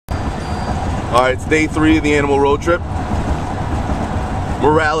Alright, it's day 3 of the animal road trip.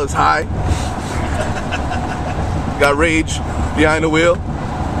 Morale is high. Got Rage behind the wheel,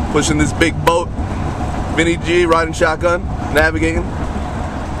 pushing this big boat. Vinny G riding shotgun, navigating.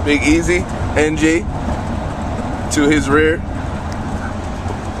 Big Easy, NG, to his rear.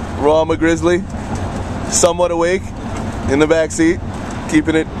 Raw McGrizzly, somewhat awake, in the back seat,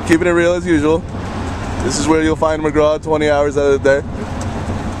 keeping it real as usual. This is where you'll find McGraw 20 hours out of the day.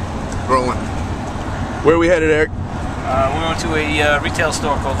 Rolling. Where are we headed, Eric? We went to a retail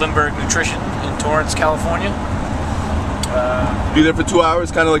store called Lindbergh Nutrition in Torrance, California. Be there for 2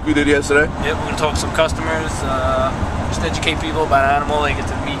 hours, kind of like we did yesterday. Yep, we're gonna talk to some customers, just educate people about animal. They get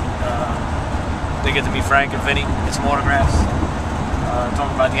to meet Frank and Vinny, get some autographs,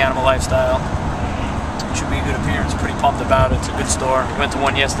 talk about the animal lifestyle. It should be a good appearance. Pretty pumped about it. It's a good store. We went to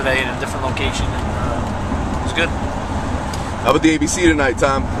one yesterday at a different location, and it was good. How about the ABC tonight,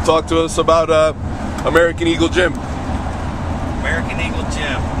 Tom? Talk to us about American Eagle Gym. American Eagle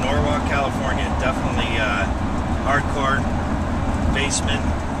Gym, Norwalk, California. Definitely hardcore, basement,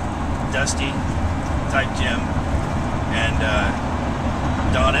 dusty type gym. And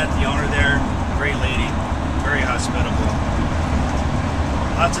Dawnette, the owner there, great lady, very hospitable.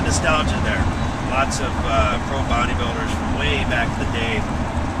 Lots of nostalgia there. Lots of pro bodybuilders from way back in the day.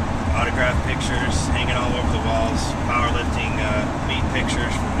 Autographed pictures hanging all over the walls. Powerlifting meet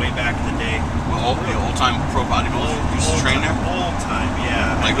pictures from way back in the day. Well, the old-time pro bodybuilders used to train there? Old time,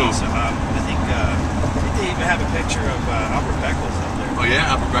 yeah. Like who? I think they even have a picture of Albert Beckles up there. Oh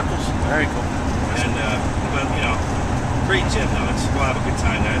yeah, Albert Beckles? Very cool. And, well, you know, great gym though. We'll have a good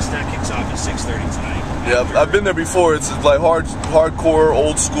time there. That kicks off at 6:30 tonight. Yeah, I've been there before. It's like hardcore,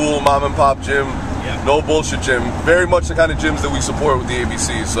 old school, mom and pop gym. Yeah. No bullshit gym. Very much the kind of gyms that we support with the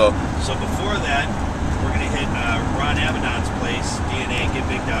ABC. So before that, we're gonna hit Ron Avedon's place,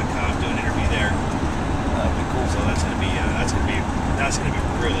 DNAGetBig.com, do an interview there. That'll be cool. So that's gonna be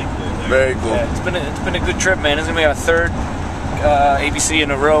really cool there. very cool. Yeah, it's been a good trip, man. It's gonna be our third ABC in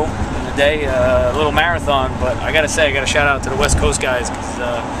a row in a day, a little marathon. But I gotta say, I gotta shout out to the West Coast guys, because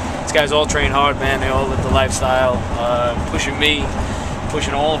these guys all train hard, man. They all live the lifestyle, pushing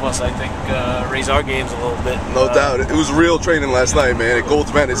all of us, I think, raise our games a little bit. No doubt. It was real training last night, man. At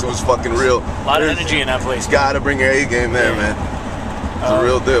Gold's Madness, it was fucking real. A lot of energy in that place. Gotta bring your A game there, man. It's a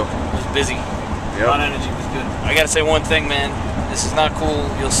real deal. It was busy. Yep. A lot of energy. It was good. I gotta say one thing, man. This is not cool.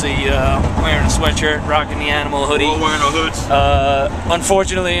 You'll see wearing a sweatshirt, rocking the animal hoodie. We're all wearing our hoods.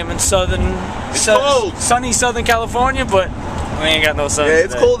 Unfortunately, I'm in sunny Southern California, but we ain't got no sun. Yeah,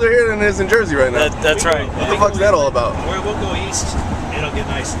 it's today. colder here than it is in Jersey right now. That's right. What the fuck's that all about? We'll go east. It'll get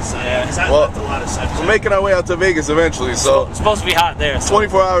nice and sunny. Yeah. Because I Well, left a lot of sunshine. We're making our way out to Vegas eventually, so It's supposed to be hot there. So.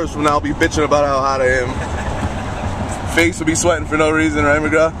 24 hours from now, I'll be bitching about how hot I am. Face will be sweating for no reason, right,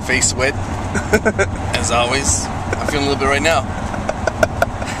 McGraw? Face sweat. As always. I'm feeling a little bit right now.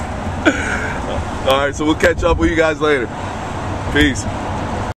 Alright, so we'll catch up with you guys later. Peace.